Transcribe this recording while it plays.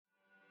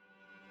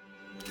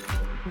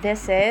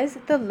This is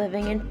the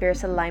Living in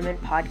Fierce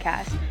Alignment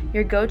podcast,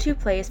 your go-to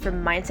place for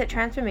mindset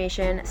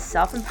transformation,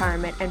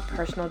 self-empowerment, and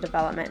personal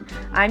development.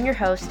 I'm your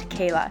host,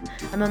 Kayla.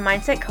 I'm a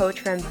mindset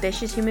coach for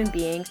ambitious human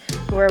beings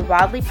who are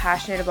wildly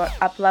passionate about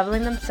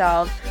up-leveling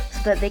themselves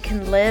so that they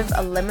can live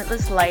a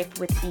limitless life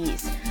with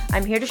ease.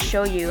 I'm here to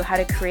show you how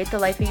to create the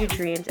life of your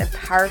dreams and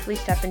powerfully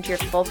step into your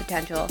full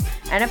potential,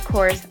 and of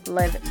course,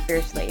 live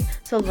fiercely.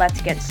 So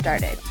let's get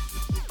started.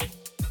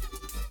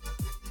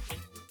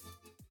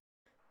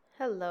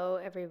 Hello,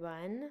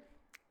 everyone.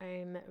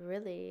 I'm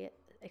really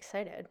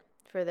excited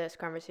for this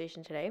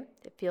conversation today.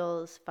 It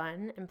feels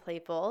fun and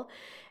playful,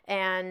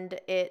 and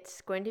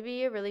it's going to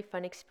be a really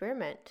fun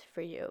experiment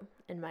for you,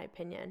 in my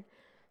opinion.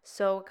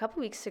 So, a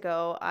couple weeks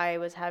ago, I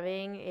was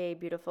having a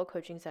beautiful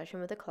coaching session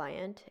with a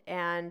client,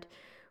 and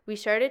we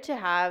started to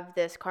have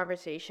this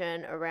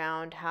conversation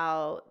around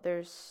how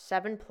there's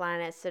 7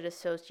 planets that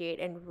associate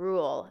and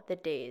rule the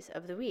days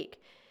of the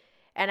week.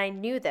 And I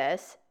knew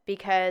this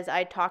because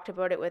I talked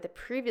about it with a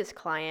previous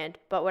client,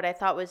 but what I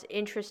thought was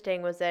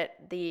interesting was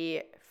that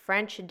the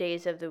French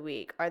days of the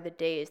week are the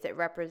days that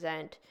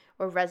represent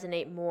or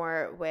resonate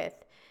more with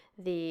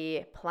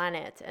the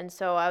planets. And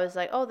so I was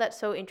like, oh, that's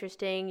so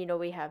interesting. You know,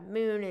 we have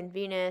Moon and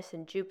Venus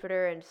and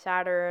Jupiter and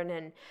Saturn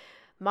and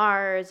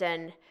Mars.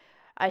 And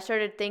I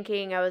started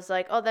thinking, I was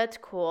like, oh, that's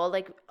cool.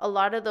 Like a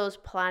lot of those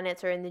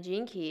planets are in the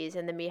gene keys,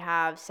 and then we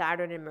have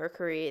Saturn and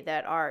Mercury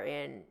that are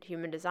in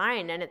human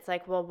design. And it's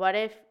like, well, what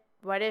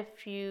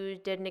if you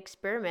did an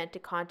experiment to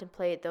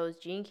contemplate those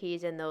gene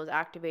keys and those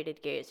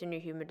activated gates in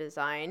your human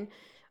design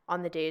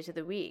on the days of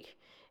the week?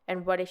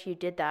 And what if you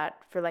did that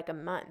for like a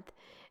month?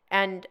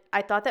 And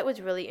I thought that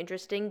was really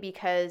interesting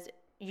because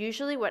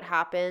usually what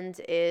happens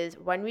is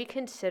when we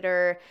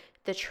consider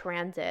the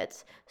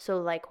transits, so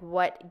like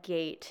what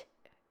gate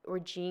or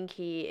gene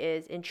key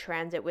is in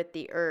transit with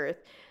the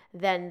earth,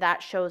 then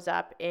that shows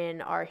up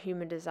in our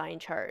human design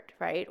chart,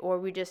 right? Or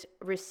we just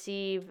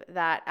receive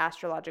that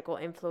astrological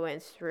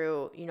influence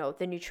through,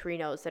 the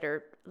neutrinos that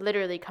are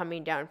literally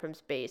coming down from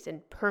space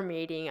and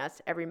permeating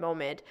us every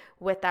moment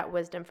with that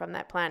wisdom from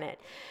that planet.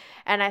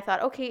 And I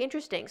thought, okay,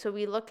 interesting. So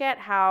we look at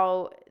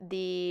how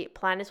the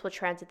planets will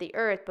transit the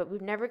earth, but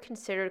we've never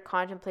considered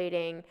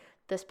contemplating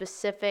the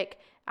specific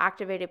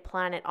activated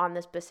planet on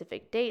the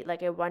specific date.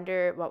 Like, I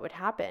wonder what would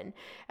happen.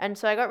 And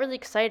so I got really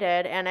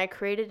excited and I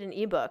created an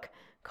ebook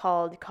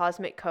called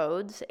Cosmic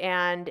Codes,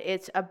 and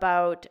it's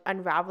about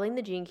unraveling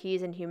the gene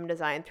keys in human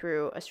design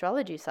through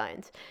astrology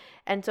signs.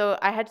 And so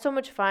I had so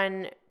much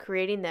fun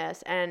creating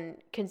this and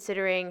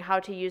considering how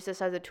to use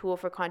this as a tool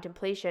for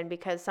contemplation,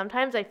 because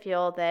sometimes I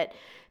feel that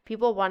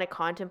people want to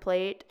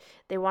contemplate,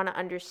 they want to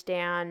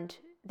understand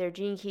their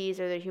gene keys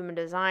or their human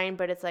design,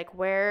 but it's like,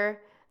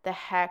 where the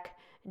heck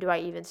do I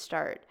even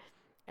start?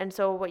 And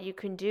so what you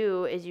can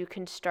do is you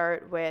can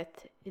start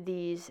with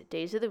these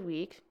days of the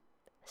week,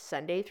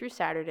 Sunday through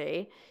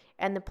Saturday,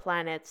 and the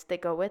planets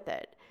that go with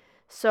it.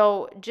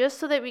 So just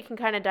so that we can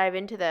kind of dive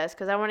into this,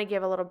 because I want to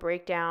give a little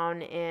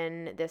breakdown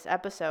in this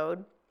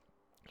episode,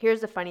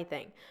 here's the funny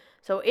thing.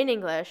 So in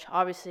English,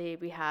 obviously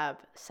we have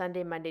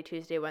Sunday, Monday,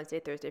 Tuesday, Wednesday,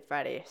 Thursday,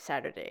 Friday,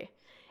 Saturday.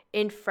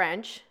 In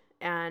French,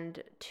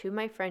 and to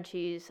my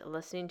Frenchies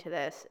listening to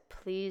this,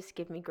 please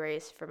give me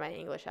grace for my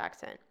English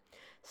accent.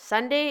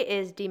 Sunday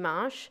is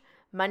dimanche,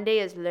 Monday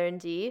is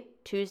lundi,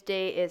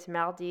 Tuesday is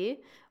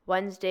mardi,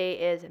 Wednesday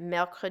is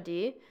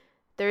mercredi,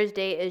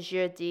 Thursday is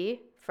jeudi,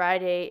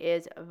 Friday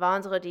is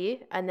vendredi,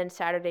 and then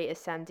Saturday is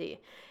samedi.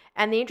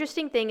 And the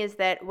interesting thing is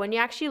that when you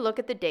actually look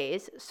at the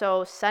days,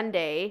 so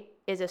Sunday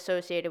is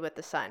associated with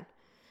the sun,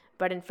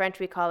 but in French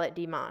we call it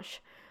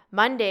dimanche.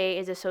 Monday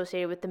is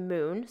associated with the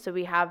moon, so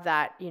we have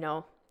that,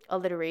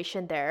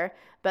 alliteration there,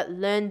 but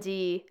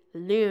lundi,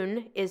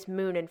 lune, is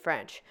moon in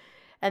French.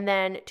 And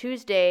then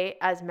Tuesday,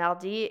 as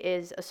mardi,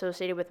 is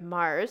associated with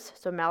Mars,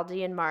 so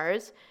mardi and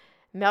Mars.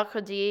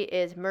 Mercredi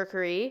is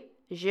Mercury,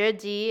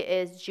 jeudi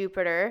is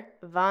Jupiter,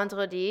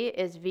 vendredi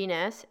is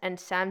Venus, and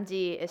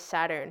samedi is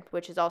Saturn,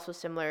 which is also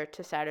similar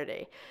to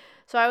Saturday.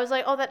 So I was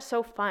like, oh, that's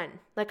so fun.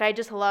 Like, I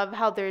just love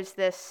how there's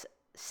this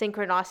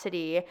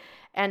synchronicity.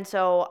 And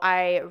so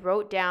I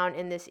wrote down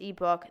in this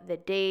ebook the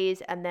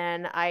days, and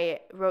then I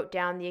wrote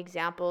down the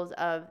examples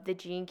of the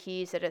gene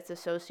keys that it's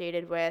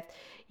associated with,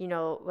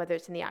 whether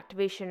it's in the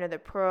activation or the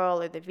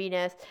pearl or the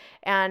Venus,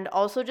 and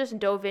also just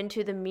dove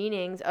into the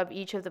meanings of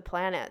each of the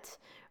planets,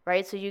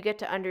 right? So you get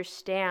to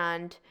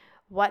understand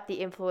what the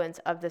influence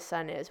of the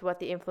sun is, what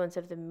the influence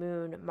of the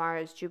moon,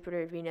 Mars,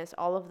 Jupiter, Venus,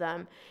 all of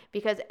them.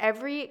 Because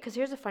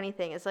here's the funny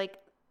thing, it's like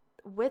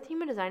with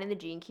human design and the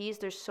gene keys,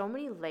 there's so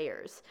many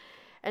layers.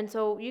 And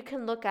so you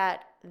can look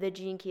at the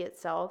gene key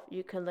itself,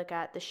 you can look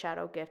at the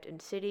shadow gift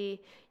and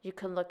city, you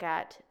can look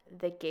at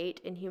the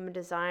gate in human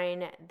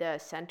design, the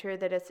center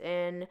that it's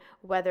in,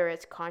 whether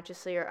it's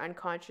consciously or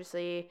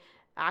unconsciously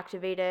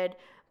activated.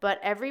 But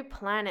every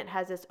planet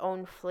has its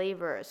own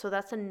flavor. So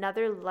that's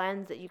another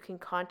lens that you can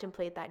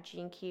contemplate that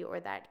gene key or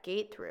that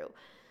gate through.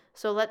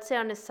 So let's say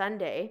on a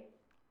Sunday,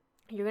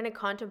 you're going to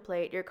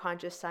contemplate your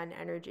conscious sun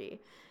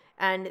energy.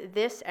 And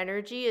this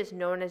energy is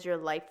known as your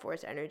life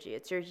force energy.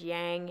 It's your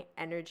yang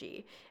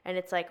energy. And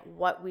it's like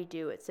what we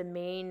do. It's the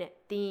main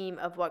theme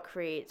of what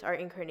creates our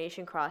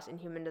incarnation cross in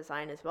human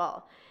design as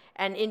well.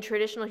 And in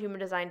traditional human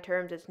design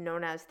terms, it's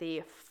known as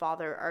the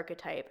father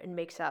archetype and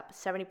makes up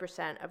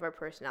 70% of our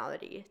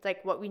personality. It's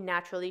like what we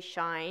naturally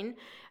shine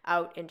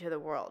out into the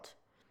world.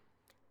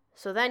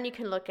 So then you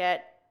can look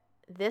at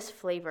this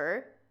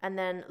flavor and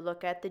then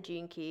look at the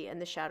gene key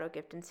and the shadow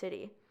gift and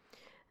city.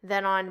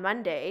 Then on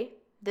Monday,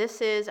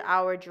 this is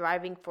our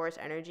driving force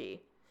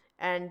energy.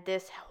 And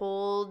this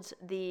holds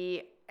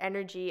the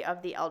energy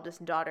of the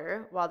eldest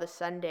daughter, while the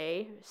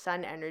Sunday,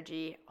 sun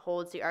energy,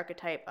 holds the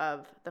archetype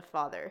of the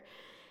father.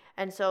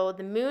 And so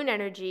the moon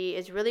energy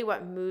is really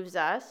what moves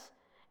us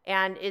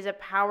and is a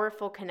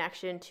powerful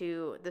connection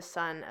to the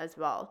sun as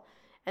well.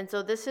 And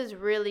so this is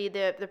really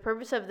the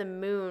purpose of the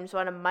moon. So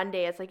on a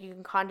Monday, it's like you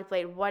can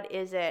contemplate what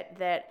is it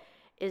that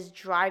is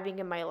driving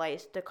in my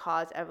life to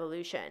cause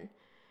evolution.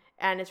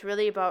 And it's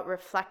really about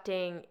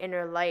reflecting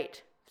inner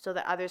light so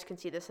that others can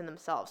see this in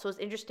themselves. So it's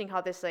interesting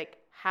how this like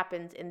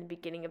happens in the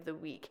beginning of the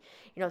week.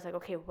 You know, it's like,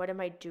 okay, what am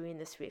I doing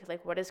this week?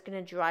 Like, what is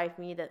going to drive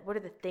me? What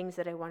are the things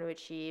that I want to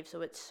achieve? So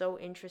it's so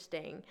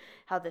interesting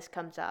how this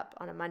comes up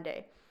on a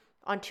Monday.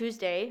 On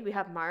Tuesday, we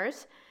have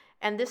Mars.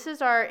 And this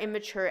is our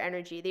immature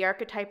energy. The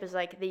archetype is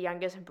like the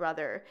youngest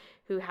brother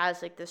who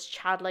has like this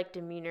childlike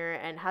demeanor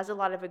and has a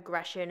lot of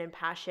aggression and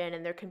passion.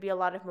 And there can be a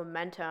lot of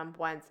momentum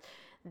once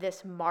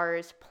this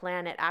Mars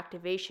planet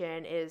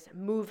activation is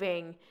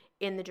moving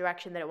in the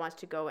direction that it wants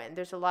to go in.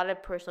 There's a lot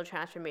of personal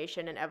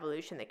transformation and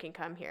evolution that can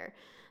come here.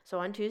 So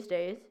on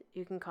Tuesdays,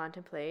 you can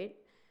contemplate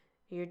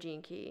your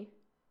gene key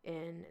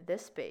in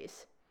this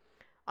space.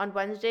 On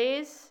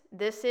Wednesdays,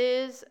 this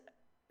is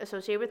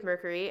associated with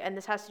Mercury, and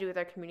this has to do with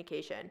our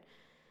communication.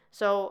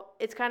 So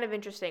it's kind of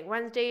interesting.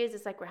 Wednesdays,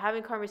 it's like we're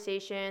having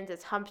conversations,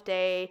 it's hump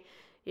day.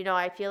 You know,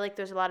 I feel like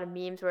there's a lot of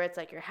memes where it's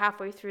like you're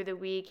halfway through the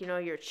week, you know,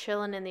 you're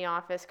chilling in the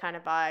office kind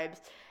of vibes.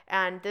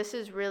 And this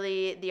is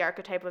really the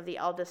archetype of the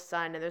eldest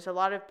son. And there's a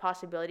lot of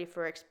possibility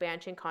for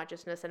expansion,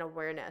 consciousness, and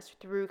awareness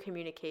through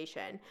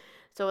communication.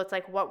 So it's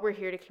like what we're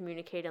here to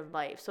communicate in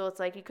life. So it's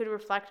like you could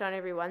reflect on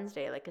every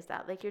Wednesday. Like, is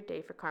that like your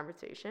day for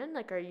conversation?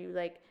 Like, are you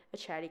like a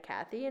chatty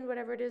Cathy in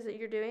whatever it is that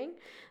you're doing?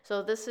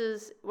 So this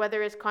is,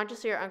 whether it's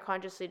consciously or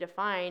unconsciously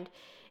defined,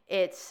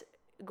 it's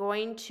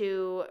going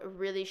to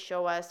really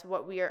show us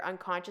what we are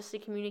unconsciously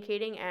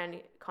communicating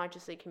and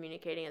consciously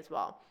communicating as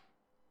well.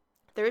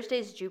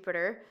 Thursday's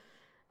Jupiter.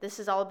 This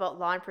is all about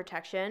law and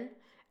protection.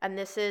 And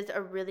this is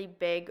a really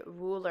big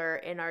ruler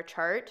in our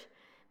chart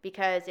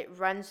because it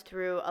runs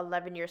through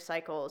 11-year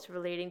cycles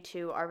relating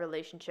to our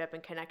relationship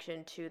and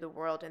connection to the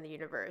world and the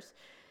universe.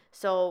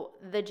 So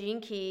the gene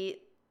key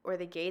or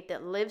the gate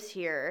that lives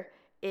here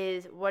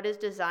is what is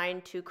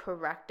designed to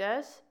correct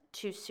us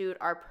to suit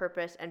our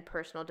purpose and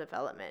personal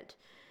development.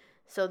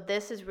 So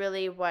this is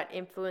really what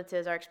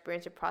influences our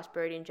experience of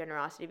prosperity and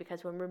generosity,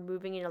 because when we're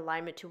moving in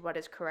alignment to what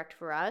is correct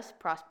for us,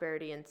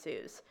 prosperity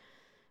ensues.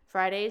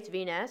 Friday is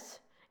Venus,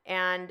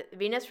 and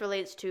Venus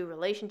relates to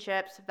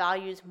relationships,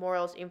 values,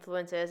 morals,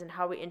 influences, and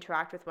how we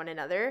interact with one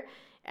another,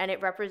 and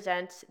it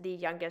represents the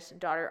youngest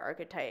daughter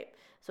archetype.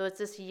 So it's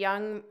this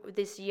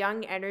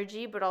young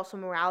energy, but also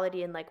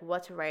morality and like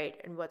what's right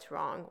and what's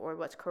wrong, or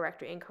what's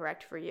correct or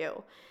incorrect for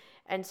you.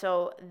 And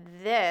so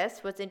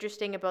what's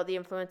interesting about the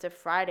influence of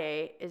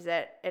Friday is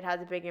that it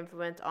has a big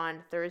influence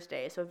on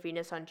Thursday, so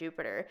Venus on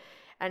Jupiter.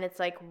 And it's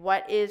like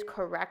what is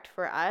correct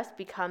for us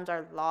becomes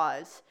our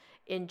laws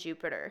in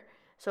Jupiter.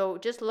 So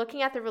just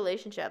looking at the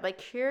relationship, like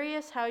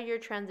curious how your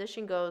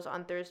transition goes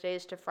on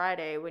Thursdays to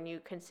Friday when you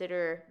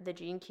consider the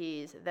gene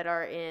keys that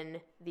are in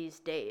these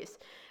days.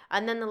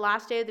 And then the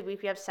last day of the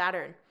week, we have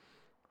Saturn,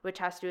 which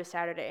has to do with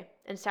Saturday.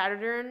 And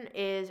Saturn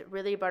is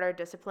really about our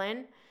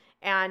discipline.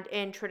 And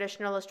in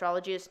traditional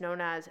astrology, it's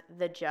known as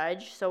the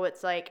judge. So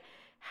it's like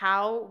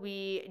how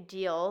we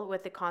deal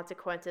with the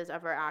consequences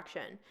of our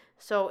action.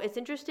 So it's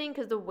interesting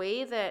because the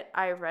way that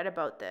I read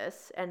about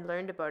this and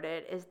learned about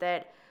it is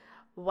that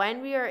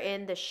when we are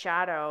in the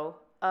shadow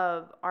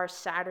of our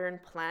Saturn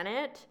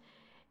planet,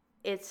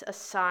 it's a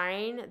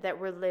sign that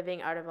we're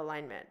living out of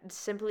alignment. It's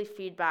simply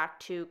feedback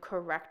to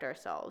correct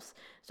ourselves.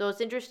 So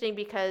it's interesting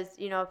because,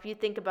 you know, if you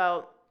think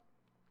about,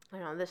 I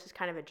know this is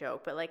kind of a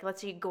joke, but like,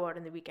 let's say you go out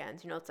on the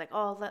weekends, you know, it's like,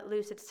 oh, let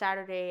loose, it's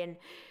Saturday, and,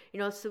 you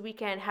know, it's the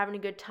weekend, having a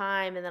good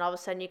time, and then all of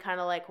a sudden you kind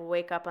of like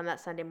wake up on that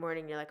Sunday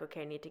morning, and you're like,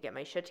 okay, I need to get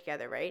my shit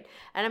together, right?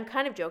 And I'm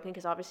kind of joking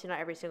because obviously not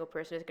every single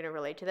person is going to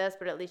relate to this,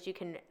 but at least you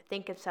can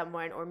think of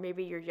someone, or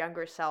maybe your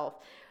younger self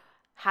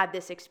had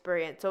this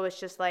experience. So it's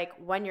just like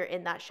when you're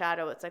in that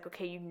shadow, it's like,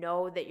 okay, you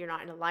know that you're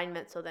not in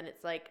alignment, so then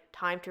it's like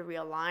time to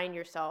realign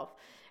yourself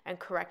and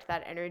correct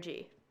that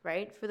energy,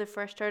 right, for the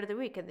fresh start of the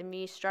week, and then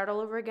me start all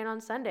over again on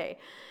Sunday.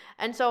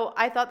 And so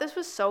I thought this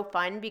was so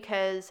fun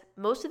because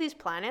most of these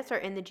planets are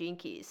in the gene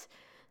keys.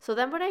 So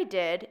then what I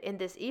did in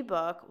this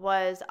ebook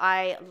was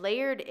I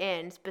layered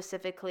in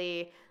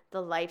specifically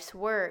the life's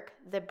work,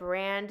 the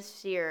brand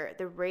sphere,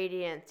 the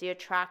radiance, the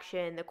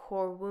attraction, the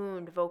core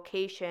wound,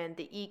 vocation,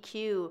 the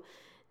EQ,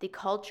 the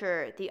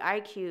culture, the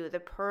IQ, the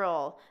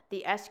Pearl,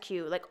 the SQ,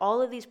 like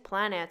all of these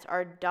planets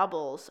are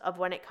doubles of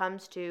when it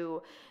comes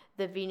to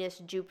the Venus,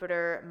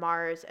 Jupiter,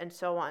 Mars, and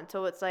so on.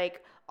 So it's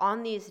like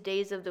on these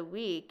days of the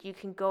week, you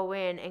can go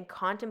in and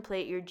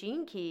contemplate your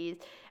gene keys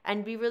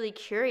and be really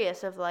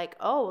curious of like,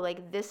 oh,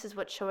 like this is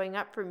what's showing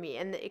up for me.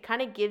 And it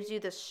kind of gives you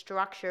the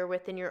structure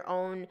within your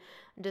own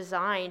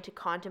design to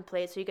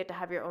contemplate, so you get to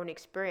have your own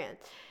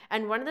experience.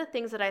 And one of the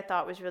things that I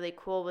thought was really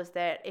cool was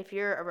that if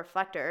you're a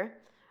reflector,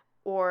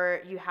 or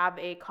you have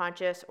a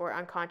conscious or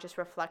unconscious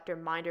reflector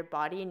mind or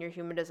body in your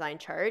human design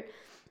chart,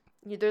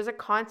 there's a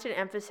constant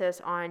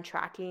emphasis on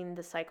tracking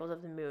the cycles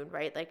of the moon,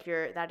 right? Like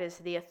that is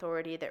the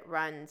authority that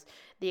runs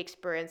the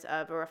experience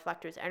of a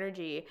reflector's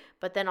energy.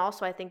 But then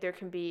also I think there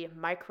can be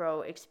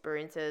micro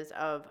experiences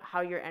of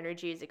how your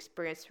energy is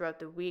experienced throughout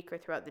the week or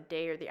throughout the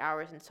day or the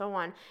hours and so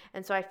on.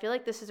 And so I feel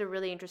like this is a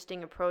really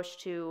interesting approach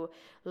to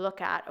look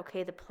at,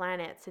 okay, the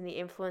planets and the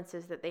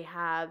influences that they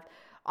have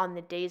on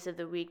the days of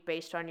the week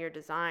based on your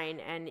design.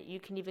 And you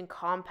can even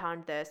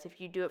compound this. If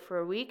you do it for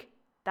a week,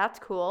 that's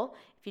cool.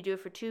 If you do it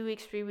for 2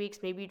 weeks, 3 weeks,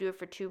 maybe you do it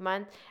for 2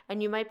 months,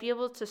 and you might be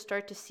able to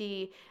start to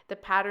see the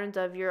patterns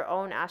of your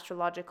own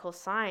astrological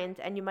signs,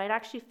 and you might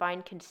actually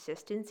find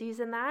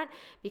consistencies in that.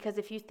 Because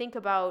if you think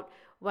about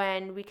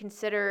when we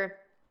consider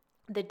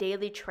the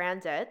daily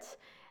transits,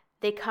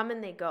 they come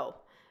and they go.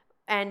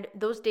 And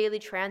those daily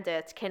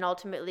transits can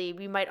ultimately,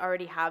 we might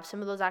already have some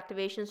of those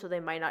activations, so they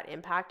might not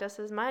impact us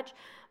as much.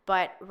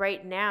 But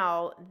right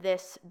now,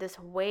 this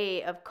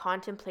way of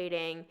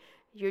contemplating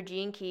your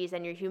gene keys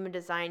and your human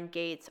design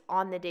gates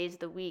on the days of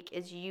the week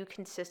is you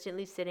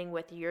consistently sitting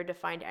with your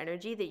defined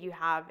energy that you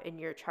have in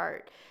your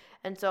chart.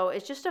 And so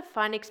it's just a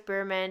fun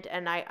experiment,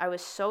 and I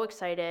was so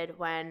excited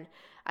when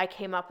I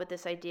came up with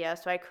this idea.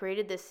 So I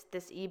created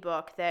this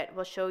ebook that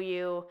will show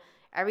you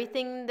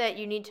everything that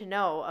you need to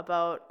know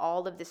about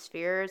all of the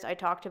spheres I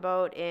talked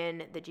about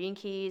in the gene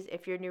keys.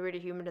 If you're newer to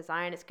human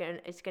design,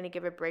 it's gonna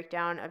give a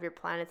breakdown of your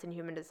planets in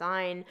human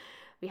design.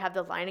 We have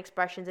the line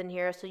expressions in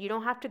here, so you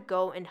don't have to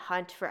go and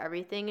hunt for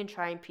everything and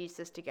try and piece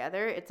this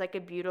together. It's a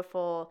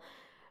beautiful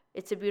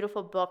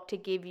book to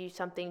give you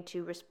something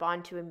to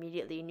respond to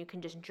immediately, and you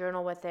can just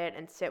journal with it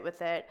and sit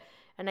with it.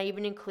 And I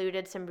even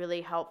included some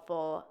really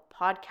helpful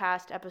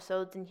podcast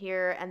episodes in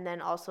here, and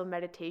then also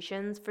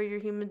meditations for your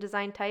human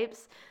design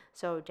types.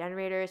 So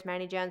generators,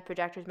 manigens,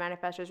 projectors,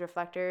 manifestors,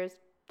 reflectors,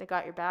 they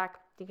got your back.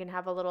 You can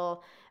have a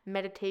little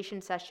meditation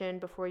session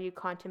before you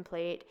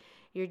contemplate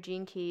your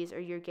gene keys or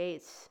your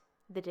gates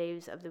the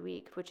days of the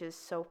week, which is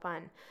so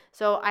fun.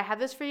 So I have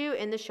this for you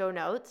in the show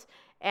notes.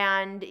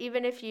 And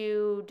even if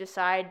you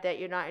decide that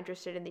you're not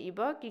interested in the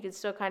ebook, you can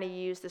still kind of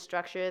use the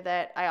structure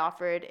that I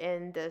offered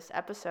in this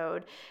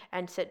episode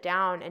and sit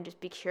down and just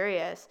be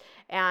curious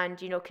and,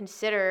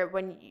 consider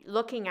when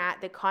looking at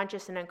the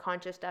conscious and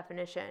unconscious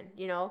definition,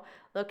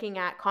 looking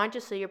at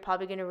consciously, you're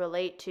probably going to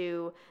relate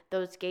to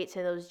those gates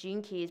and those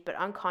gene keys, but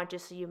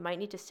unconsciously, you might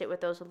need to sit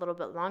with those a little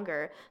bit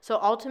longer. So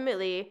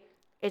ultimately,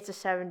 it's a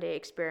 7-day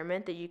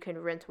experiment that you can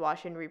rinse,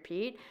 wash, and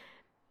repeat.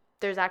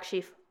 There's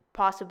actually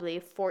possibly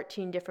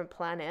 14 different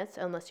planets,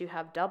 unless you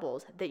have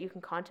doubles, that you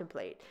can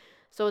contemplate.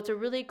 So it's a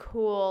really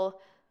cool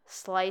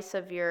slice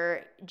of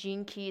your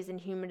gene keys and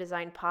human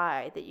design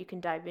pie that you can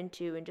dive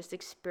into and just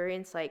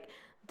experience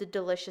the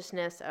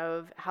deliciousness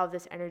of how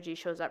this energy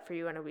shows up for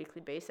you on a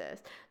weekly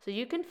basis. So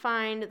you can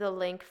find the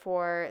link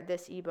for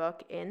this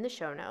ebook in the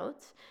show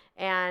notes.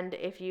 And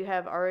if you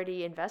have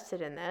already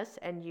invested in this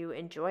and you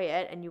enjoy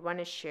it and you want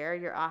to share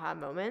your aha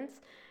moments,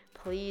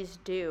 please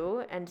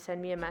do, and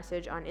send me a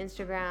message on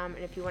Instagram. And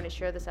if you want to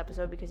share this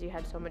episode because you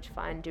had so much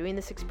fun doing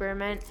this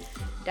experiment,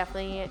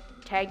 definitely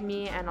tag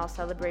me and I'll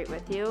celebrate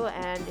with you.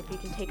 And if you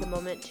can take a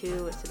moment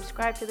to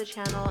subscribe to the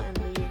channel and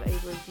leave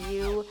a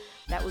review,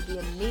 that would be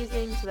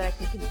amazing, so that I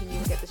can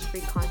continue to get this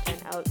free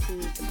content out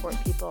to support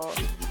people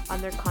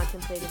on their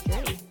contemplative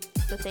journey.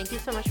 So thank you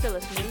so much for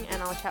listening,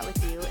 and I'll chat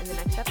with you in the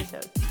next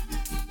episode.